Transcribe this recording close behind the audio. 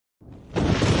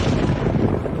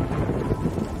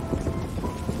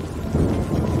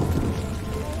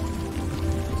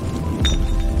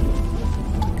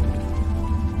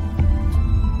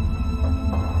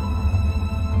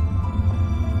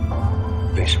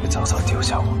别早早丢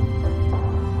下我。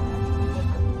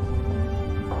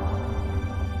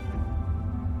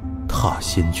踏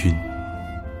仙君，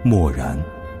默然，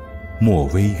莫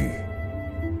微语。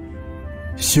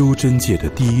修真界的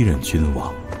第一任君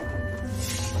王，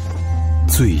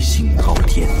罪行滔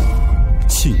天，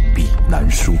罄笔难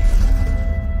书。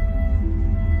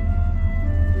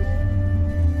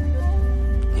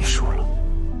你输了。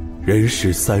人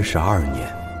世32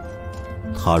年，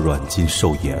他软禁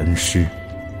授业恩师，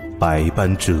百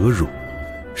般折辱，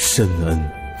深恩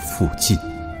负尽。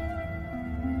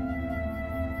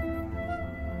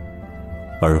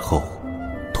而后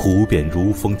屠遍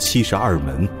如风72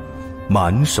门，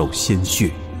满手鲜血，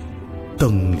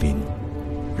登临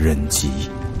人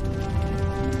籍。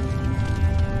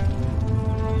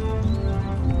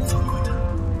放过他。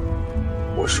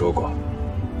我说过，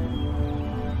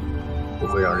不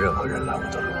会让任何人拦我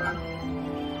的路的。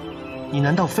你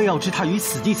难道非要置他于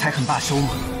死地才肯罢休吗？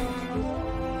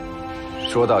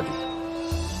说到底，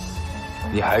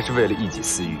你还是为了一己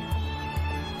私欲。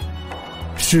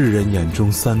世人眼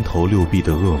中3头6臂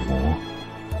的恶魔，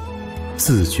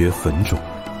自掘坟冢，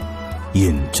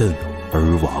饮鸩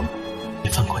而亡。别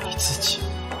放过你自己，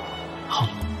好。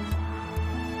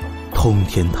通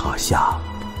天塔下，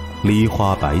梨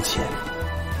花白浅，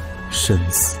生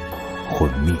死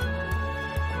魂灭。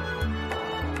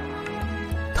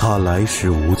他来时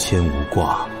无牵无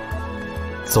挂，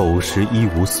走时一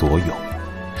无所有。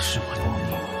是我的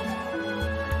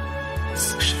命，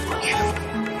此生不渝。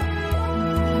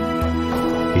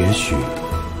也许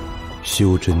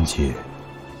修真界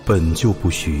本就不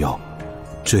需要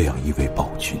这样一位暴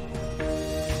君。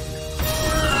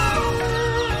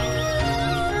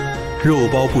肉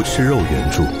包不吃肉原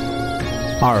著，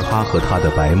二哈和他的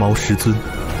白猫师尊，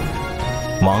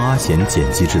王阿贤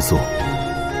剪辑制作，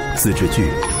自制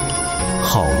剧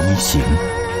好一行。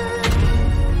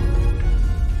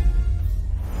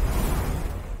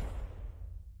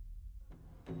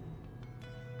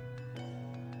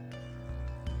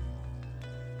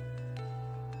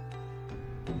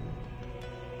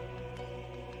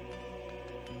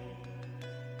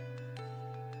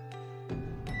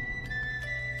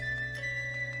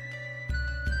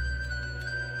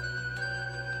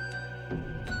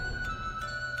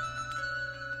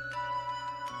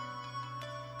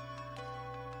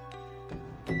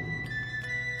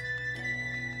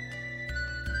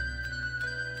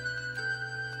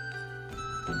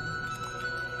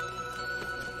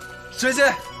神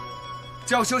仙，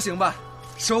教我修行吧，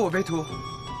收我为徒。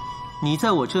你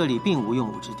在我这里并无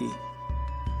用武之地，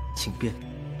请便。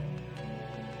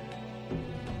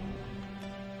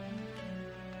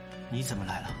你怎么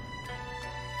来了？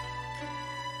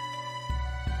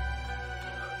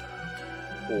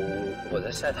我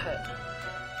在晒太阳。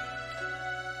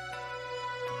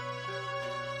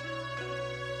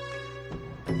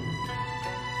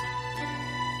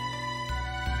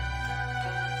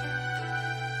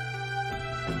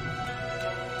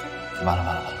完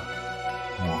了，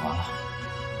我完了！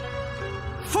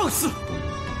放肆！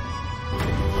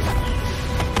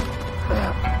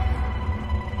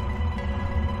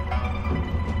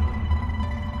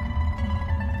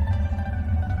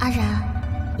阿然，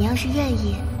你要是愿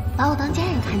意，把我当家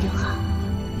人看就好。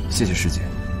谢谢师姐。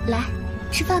来，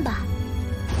吃饭吧。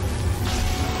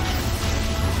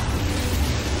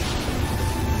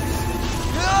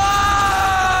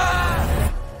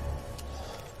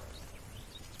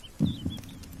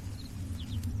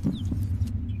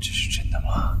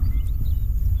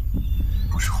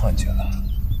幻觉了。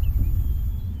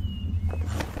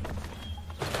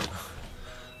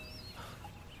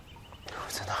我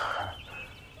在哪儿？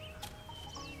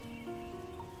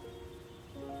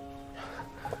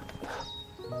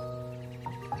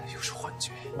又是幻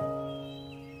觉。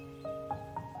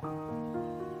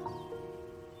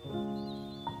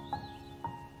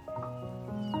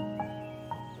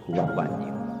让万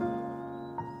年。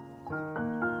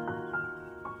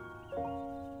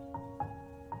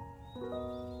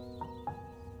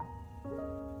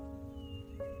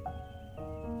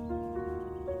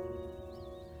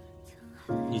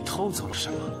你偷走了什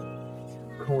么？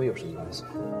跟我有什么关系？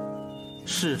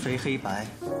是非黑白，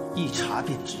一查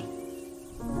便知。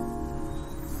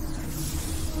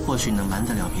或许能瞒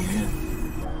得了别人，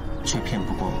却骗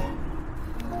不过我。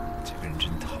这个人真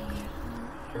讨厌。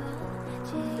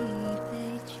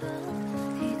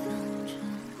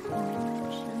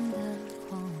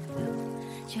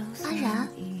阿然，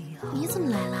你怎么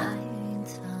来了？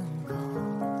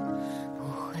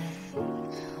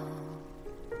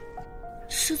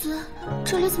师尊，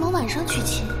这里怎么晚上娶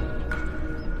亲？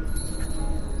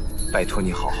拜托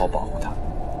你好好保护他，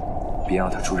别让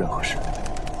他出任何事。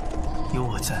有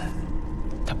我在，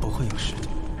他不会有事的。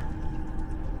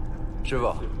师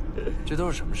傅，这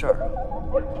都是什么事儿啊？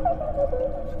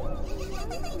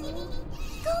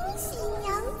恭喜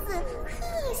娘子，贺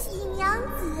喜娘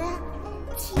子，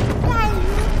情爱如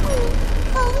故，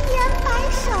红颜白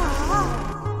首。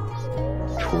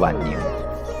楚婉宁，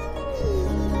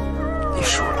你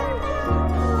输了。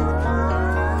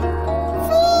夫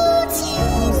妻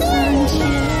对酒，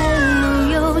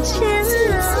新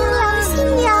郎新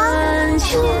娘主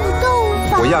动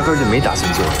访。我压根儿就没打算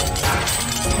做，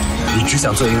你只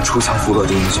想做一个锄强扶弱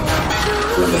的英雄。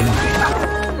我没那么伟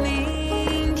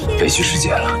大，委屈世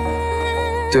界了。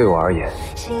对我而言，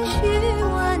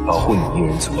保护你一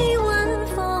人足矣。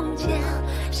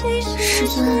师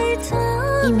尊，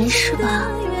你没事吧？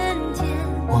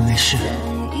我没事。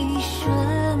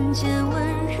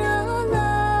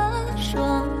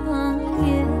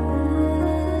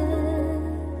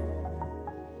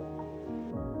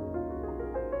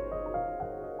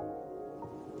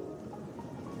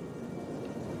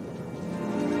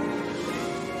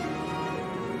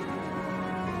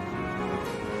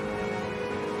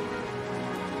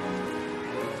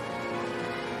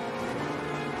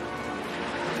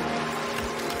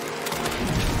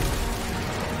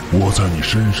我在你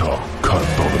身上看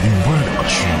到了另外2个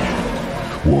虚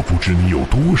拟，我不知你有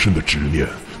多深的执念，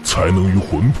才能于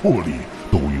魂魄里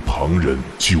都与旁人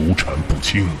纠缠不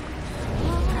清。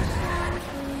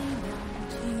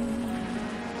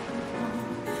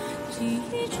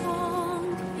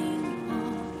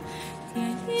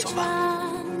走吧。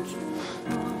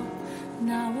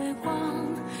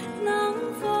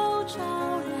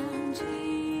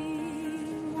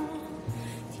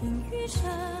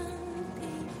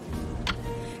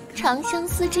长相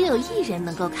思只有一人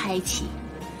能够开启，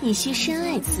你需深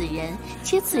爱此人，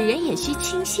且此人也需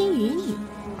倾心于你，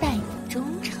待你忠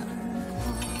诚。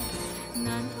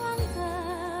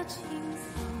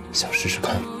想试试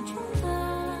看，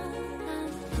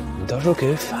你到时候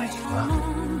给反应啊！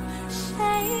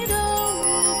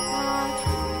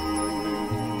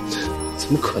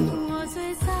怎么可能？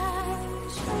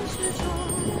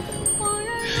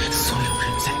所有人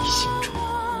在你心中，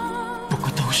不过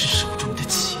都是手中的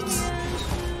棋子。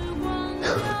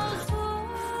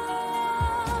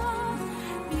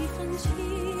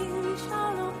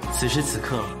此时此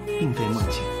刻，并非梦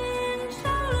境。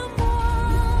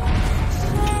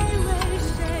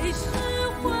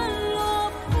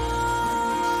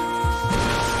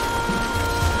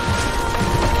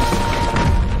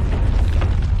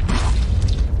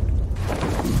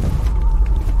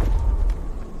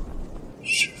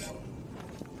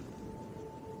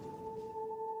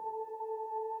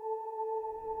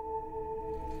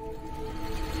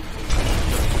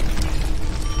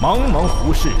茫茫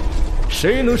浮世，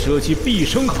谁能舍弃毕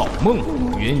生好梦，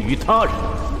源于他人？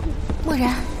默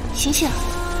然，醒醒！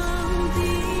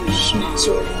醒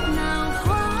酒，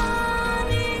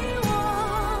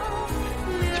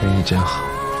天意真好。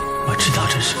我知道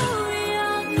这是个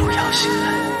谜，不要醒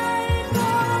来。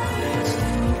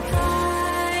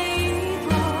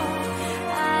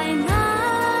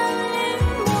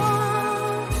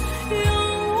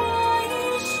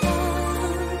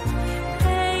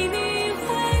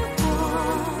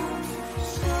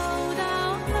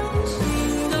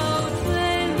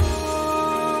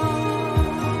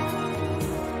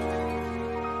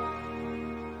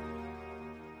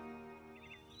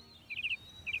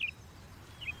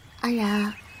阿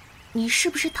然，你是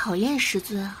不是讨厌师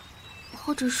尊啊？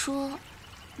或者说，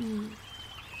你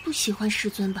不喜欢师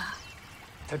尊吧？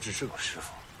他只是个师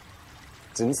傅，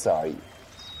仅此而已。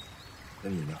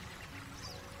那你呢？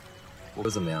我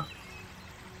怎么样？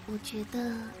我觉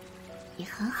得也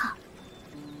很好。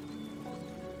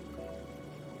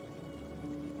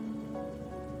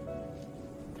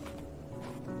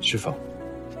师傅，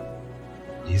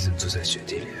你怎么坐在雪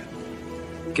地里？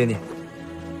给你。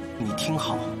你听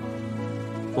好，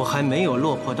我还没有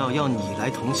落魄到要你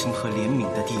来同情和怜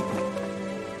悯的地步。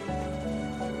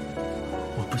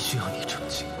我不需要你澄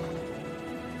清。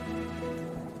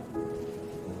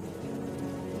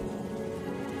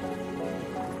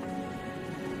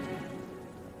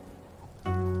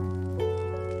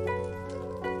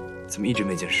怎么一直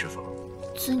没见师傅？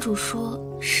尊主说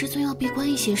师尊要闭关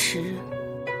一些时日。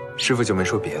师傅就没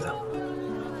说别的？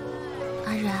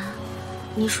阿然，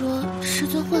你说师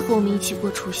尊会和我们一起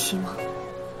过除夕吗？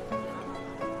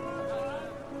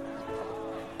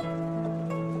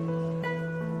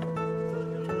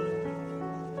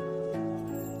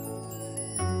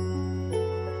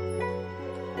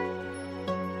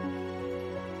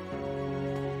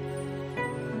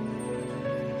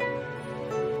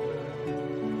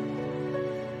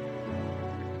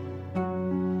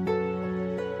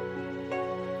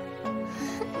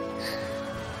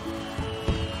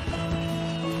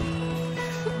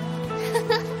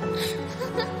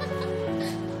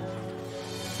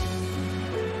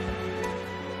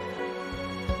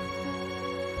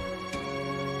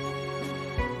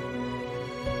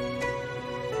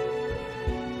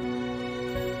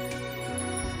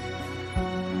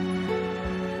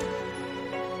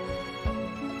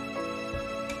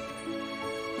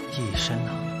一身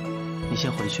啊！你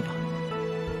先回去吧，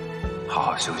好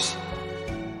好休息。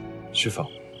师傅，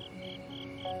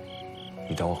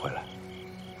你等我回来。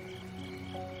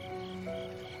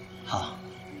好。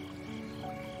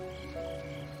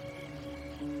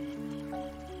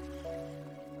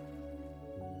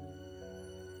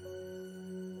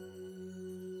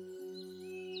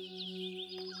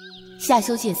夏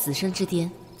修界死生之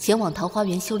巅，前往桃花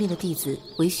源修炼的弟子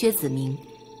为薛子明、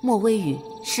莫微雨、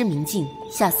施明镜、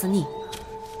夏思逆。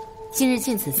今日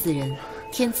见此四人，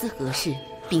天资和适，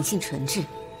秉性纯质，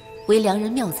为良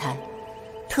人妙才，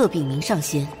特禀明上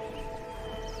仙。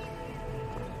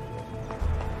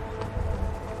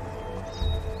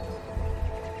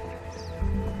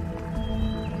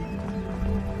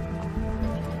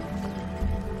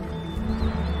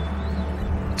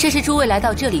这是诸位来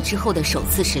到这里之后的首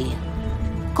次试炼。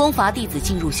攻伐弟子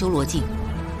进入修罗境，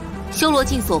修罗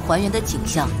境所还原的景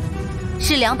象，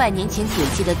是200年前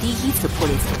诡计的第1次破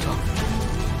裂惨状。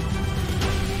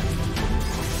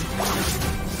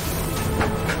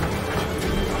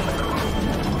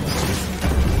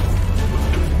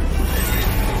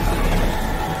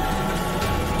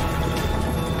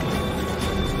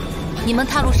你们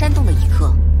踏入山洞的一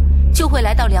刻，就会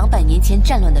来到200年前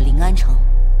战乱的临安城，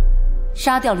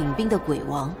杀掉领兵的鬼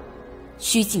王，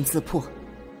虚境自破。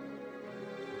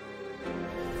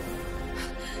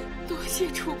多谢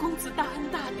楚公子大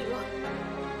恩大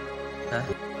德。哎，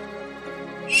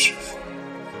师父，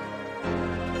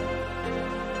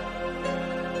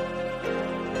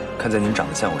看在您长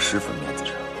得像我师父的面子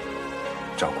上，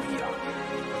照顾一二。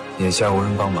眼下无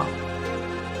人帮忙，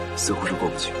似乎是过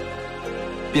不去。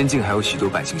边境还有许多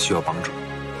百姓需要帮助。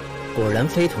果然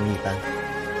非同一般，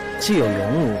既有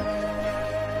勇武，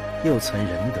又存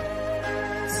仁德。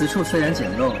此处虽然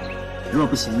简陋，若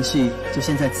不嫌弃，就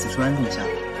先在此处安定下来。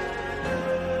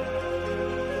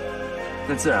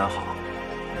那自然好，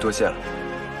多谢了。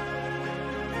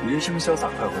人生潇洒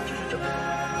快活只是正路，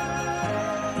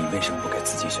你为什么不给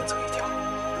自己选择一条？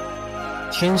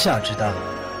天下之大，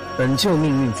本就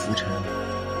命运浮沉，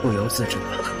不由自主。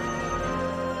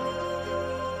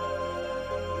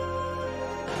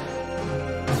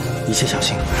一切小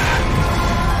心。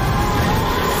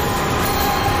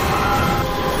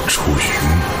出巡，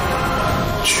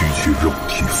区区肉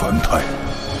体凡胎，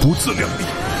不自量力，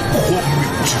荒谬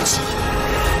之极，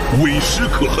委实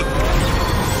可恨。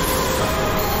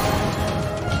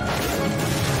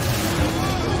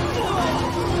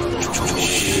出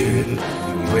巡，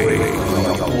为何要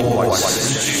多管闲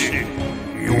事，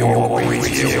与我贵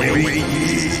贱为敌？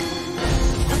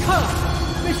看，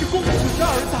那是公子的儿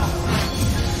子。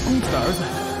公子的儿子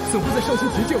怎会在上仙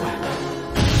结界外？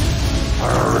儿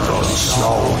等效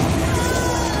于我，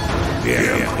便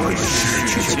可以失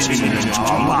去亲人常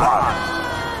伴；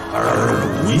而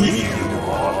忤逆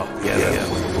我，便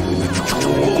会如主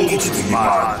公子慢，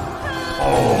痛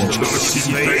彻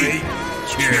心扉，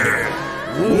却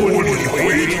无力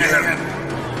回天。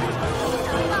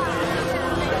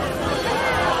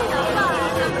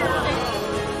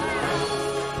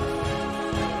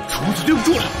厨子对不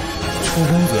住了。楚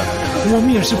公子，我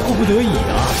们也是迫不得已啊，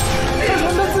他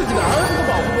连他自己的儿子都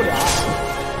保护不了。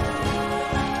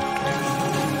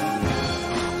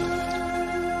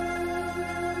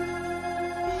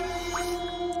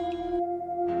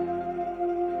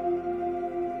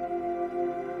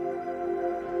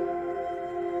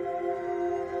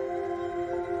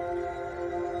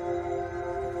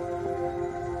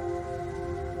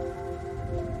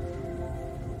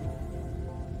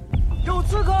有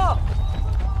刺客！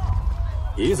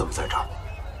你怎么在这儿？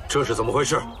这是怎么回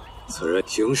事？此人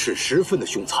行事十分的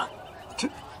凶残，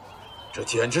这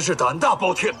简直是胆大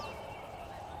包天！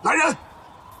来人，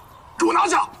给我拿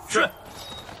下！是。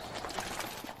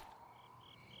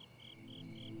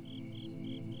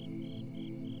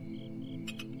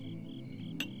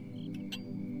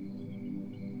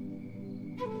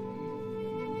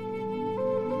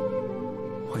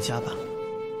回家吧。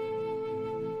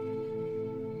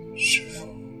师父。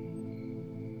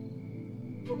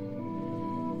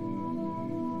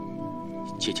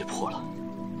结界破了，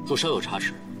若稍有差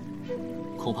池，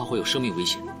恐怕会有生命危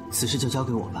险。此事就交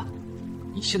给我吧。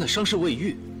你现在伤势未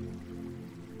愈，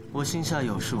我心下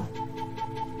有数。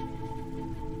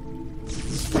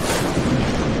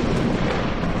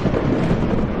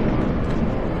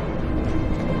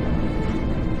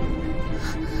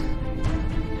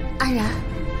安然，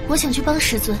我想去帮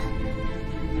师尊。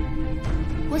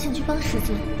我想去帮师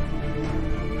尊。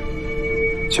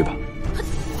去吧。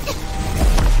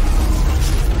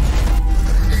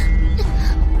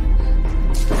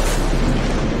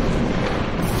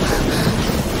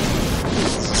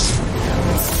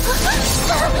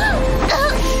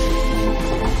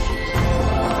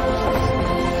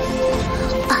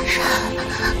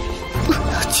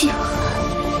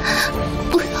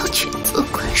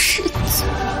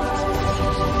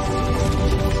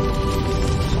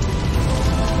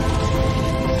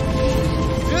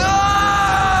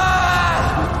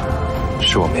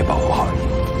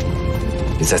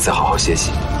你在此好好歇息，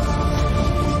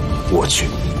我去。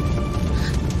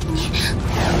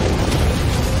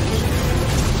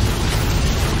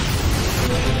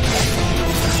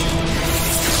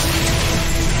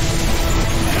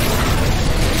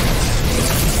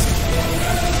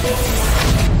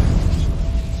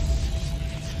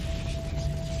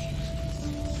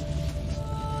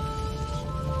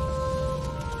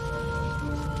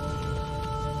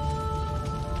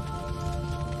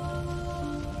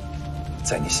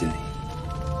在你心里，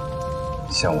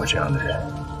像我这样的人，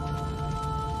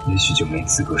也许就没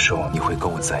资格奢望你会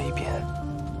跟我在一边。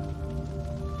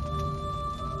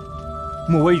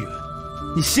莫微雨，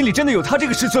你心里真的有他这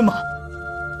个师尊吗？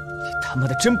你他妈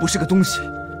的真不是个东西！你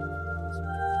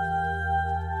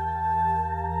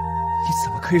怎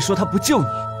么可以说他不救你？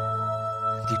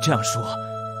你这样说，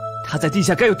他在地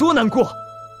下该有多难过？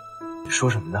你说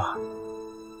什么呢？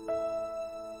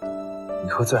你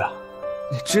喝醉了？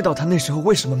你知道他那时候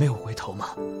为什么没有回头吗？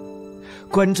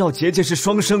关照结界是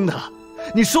双生的，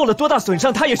你受了多大损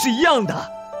伤，他也是一样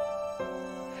的。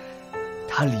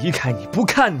他离开你不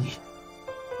看你，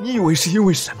你以为是因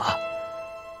为什么？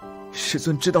师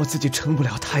尊知道自己撑不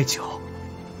了太久。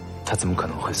他怎么可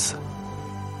能会死？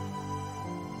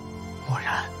漠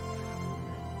然，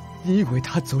你以为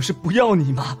他走是不要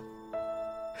你吗？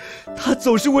他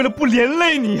走是为了不连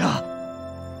累你啊！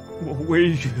莫微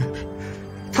雨，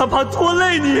他怕拖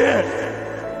累你。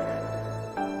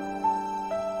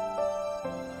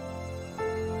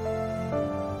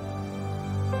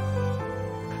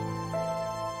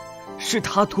是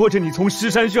他拖着你从尸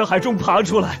山血海中爬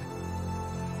出来。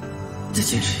再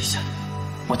坚持一下，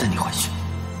我带你回去。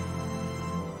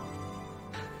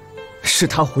是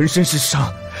他浑身是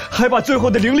伤，还把最后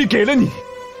的灵力给了你。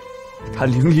他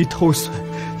灵力透损，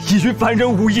已与凡人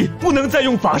无异，不能再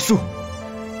用法术。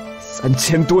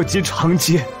3000多级长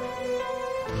阶，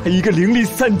他一个灵力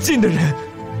散尽的人，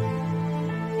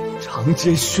长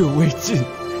阶血未尽，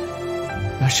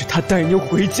那是他带你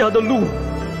回家的路。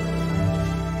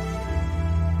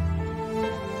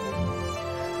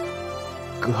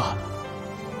哥，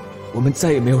我们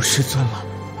再也没有师尊了。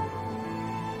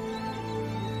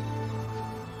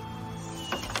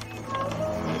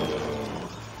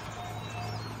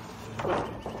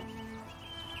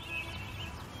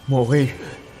莫微雨，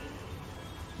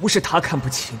不是他看不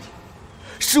起你，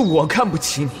是我看不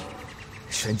起你。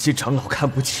玄机长老看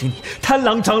不起你，贪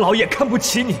狼长老也看不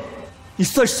起你，你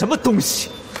算什么东西？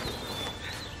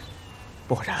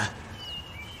不然，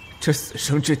这死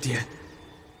生之巅，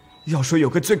要说有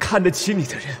个最看得起你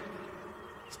的人，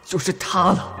就是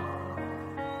他了。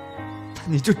但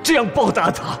你就这样报答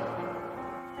他？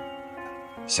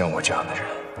像我这样的人，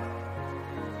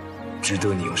值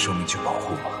得你用生命去保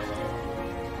护吗？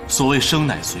所谓生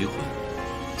乃随魂，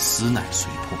死乃随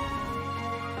魄。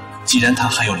既然他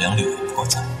还有2缕魂魄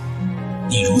在，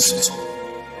你如此做，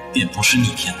便不是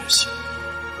逆天而行。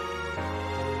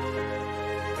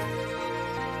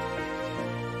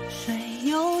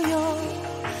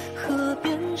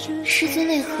师尊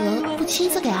为何不亲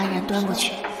自给阿然端过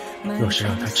去？若是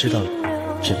让他知道了，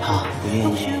只怕不愿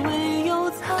意。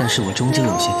但是我终究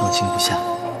有些放心不下。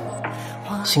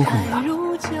辛苦你了。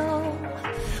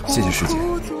谢谢师姐。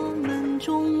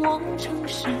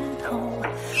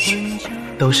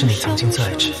都是你曾经最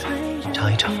爱吃的，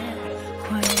尝一尝。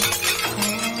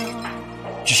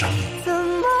至少你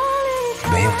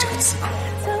没有这个资格。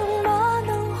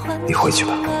你回去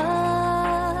吧。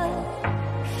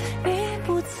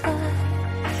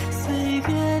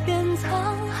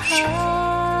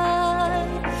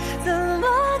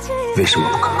为什么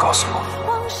不肯告诉我？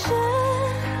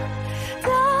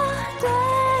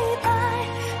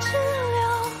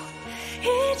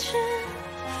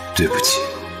对不起。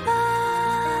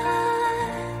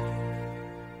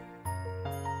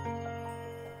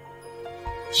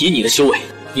以你的修为，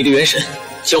你的元神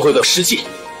将会到世界，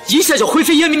一下就灰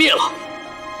飞烟灭了。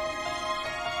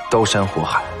刀山火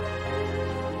海，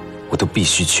我都必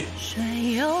须去。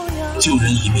救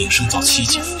人一命胜造7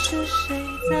劫，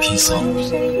贫僧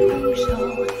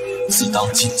自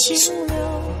当尽其所。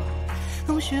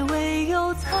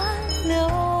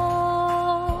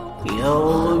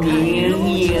有名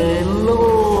引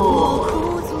路，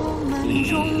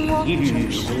一日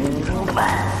无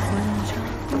返。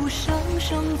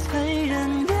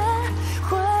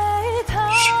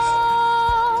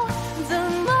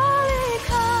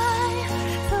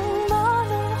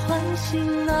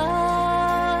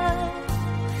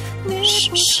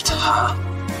是他。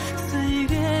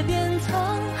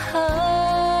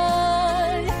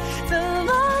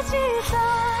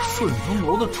顺风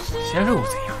楼的楚仙又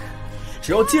怎样？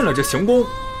只要进了这行宫，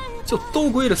就都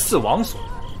归了4王所。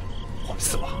况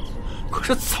死亡可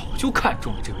是早就看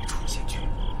中了这位出仙君。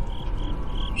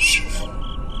师父，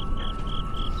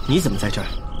你怎么在这儿？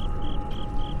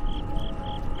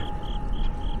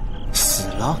死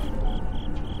了？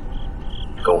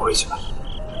跟我回去吧。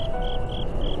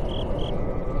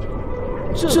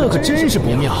这可真是不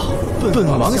妙！本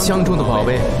王相中的宝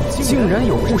贝，竟然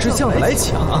有护持像的来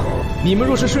抢！你们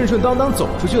若是顺顺当当走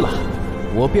出去了，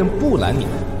我便不拦你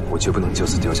们。我绝不能就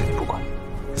此丢下你不管，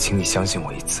请你相信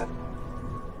我一次，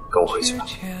跟我回去吧。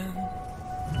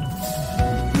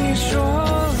你说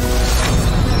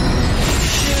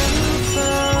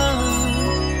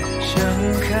想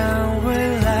看未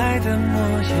来的模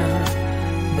样，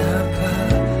哪怕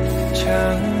常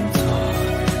作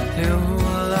流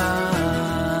浪。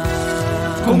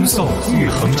恭送玉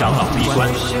衡长老闭关。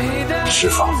师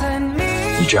父，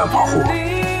你这样保护我，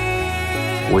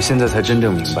我现在才真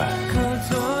正明白，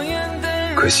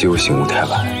可惜我醒悟太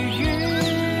晚。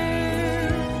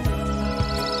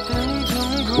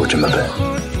我这么笨，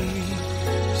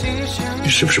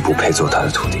是不是不配做他的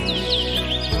徒弟？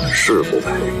是不配，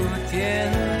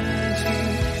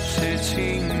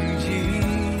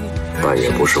但也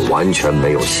不是完全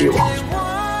没有希望。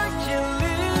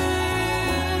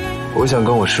我想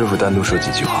跟我师父单独说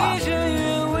几句话。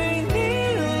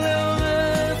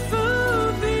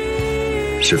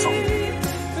师父，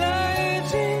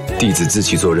弟子自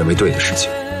去做认为对的事情，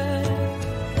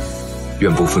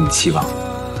愿不负你期望。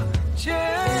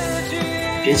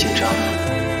别紧张，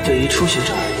对于初学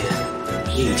者而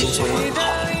言，你已经做得很好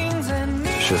了。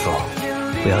师父，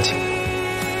不要紧，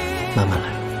慢慢来。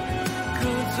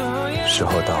时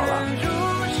候到了，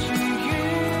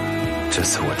这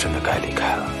次我真的该离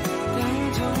开了。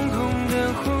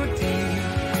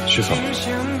师父，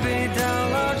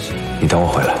你等我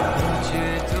回来。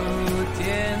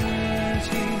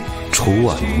楚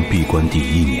婉明闭关第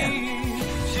1年，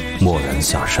蓦然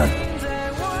下山，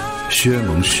薛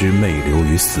蒙师魅流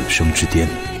于死生之巅。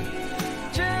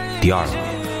第2年，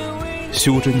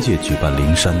修真界举办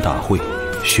灵山大会，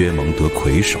薛蒙得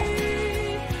魁首。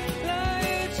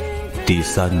第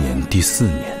3年、第4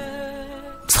年，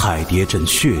彩蝶阵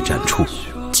血战处，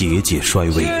节节衰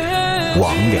微，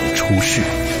魍魉出世，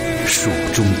蜀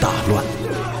中大乱。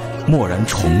蓦然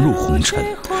重入红尘，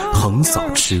横扫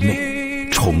魑魅，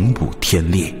重补天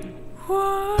列，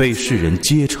被世人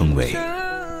皆称为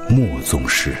墨宗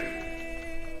师。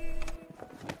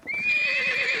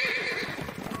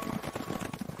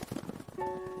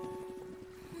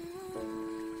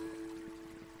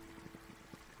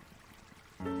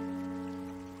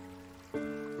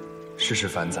世事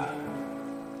繁杂，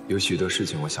有许多事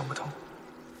情我想不通，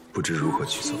不知如何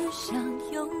去做。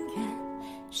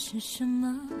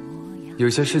有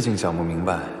些事情想不明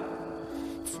白，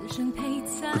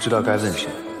不知道该问谁，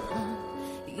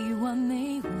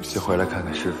就回来看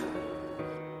看师父。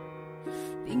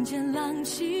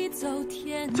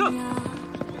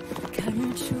看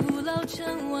日出老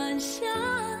成晚霞，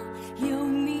有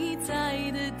你在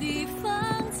的地方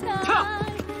才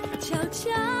悄悄。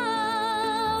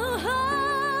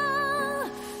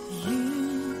云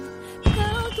飘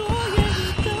多远你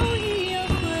都一样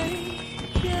会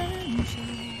跟着，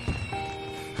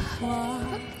花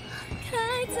开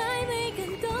在每根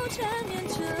都缠绵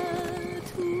着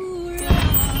土壤，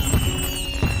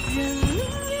任雨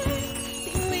叮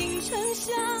咛成夏，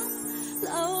烙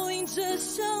印着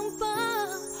伤疤，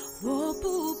我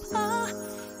不怕，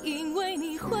因为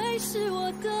你会是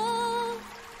我的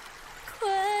盔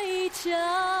甲。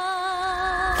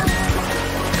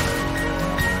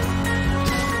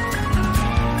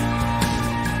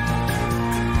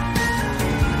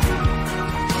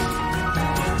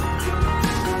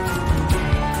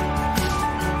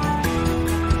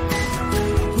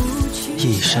夜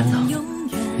已深了，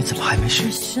你怎么还没睡？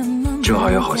正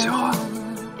好有好些话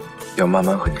要慢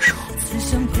慢和你说。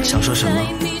想说什么？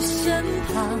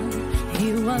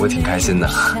我挺开心的。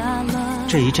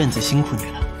这一阵子辛苦你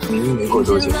了。明明没过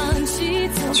多久，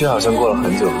却好像过了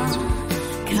很久很久，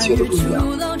一切都不一样。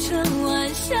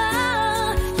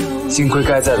幸亏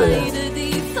该在的人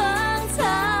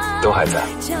都还在。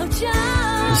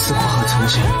你似乎和从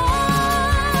前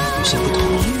有些不同。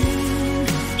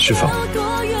师父，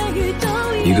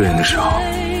一个人的时候，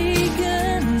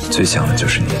最想的就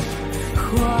是你，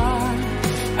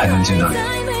还能见到你，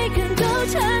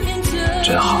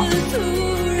真好。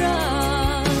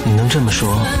你能这么说，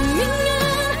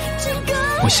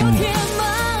我心里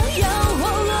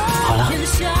好了，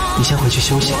你先回去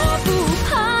休息。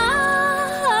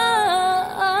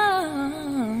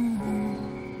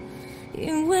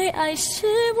因为爱是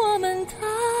我们的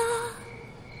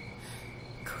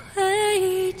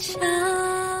盔甲。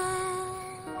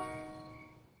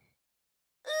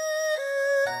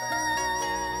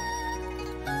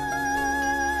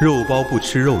肉包不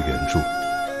吃肉原著，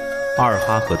二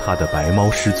哈和他的白猫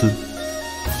师尊，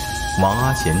王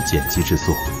阿贤剪辑制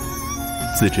作，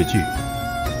自制剧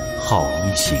好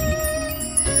一行。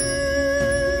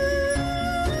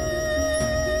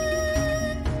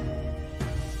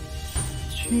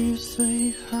去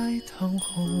随海棠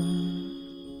红，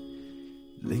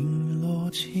零落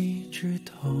七枝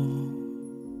头。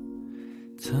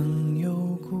曾有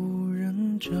故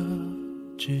人折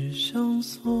纸相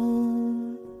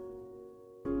送，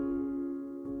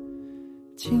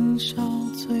今宵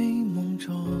醉梦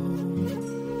中，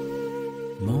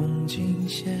梦境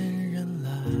仙人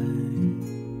来，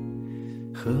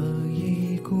何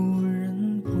以故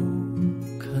人不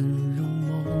肯入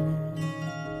梦？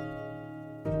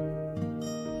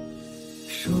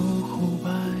疏忽百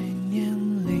年，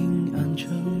临安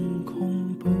成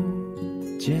空，不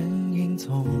见影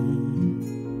踪。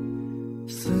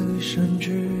死神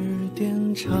指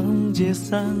点，长街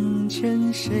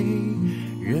3000，谁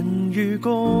人与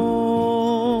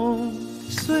共？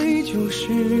虽旧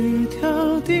时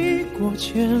条，地过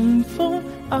千峰，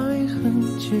爱恨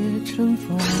皆尘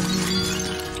封。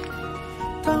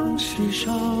当时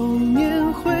少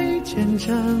年挥剑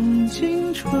斩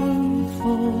尽春风。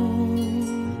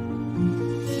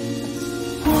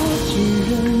我寄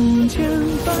人间，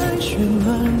白雪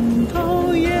满道。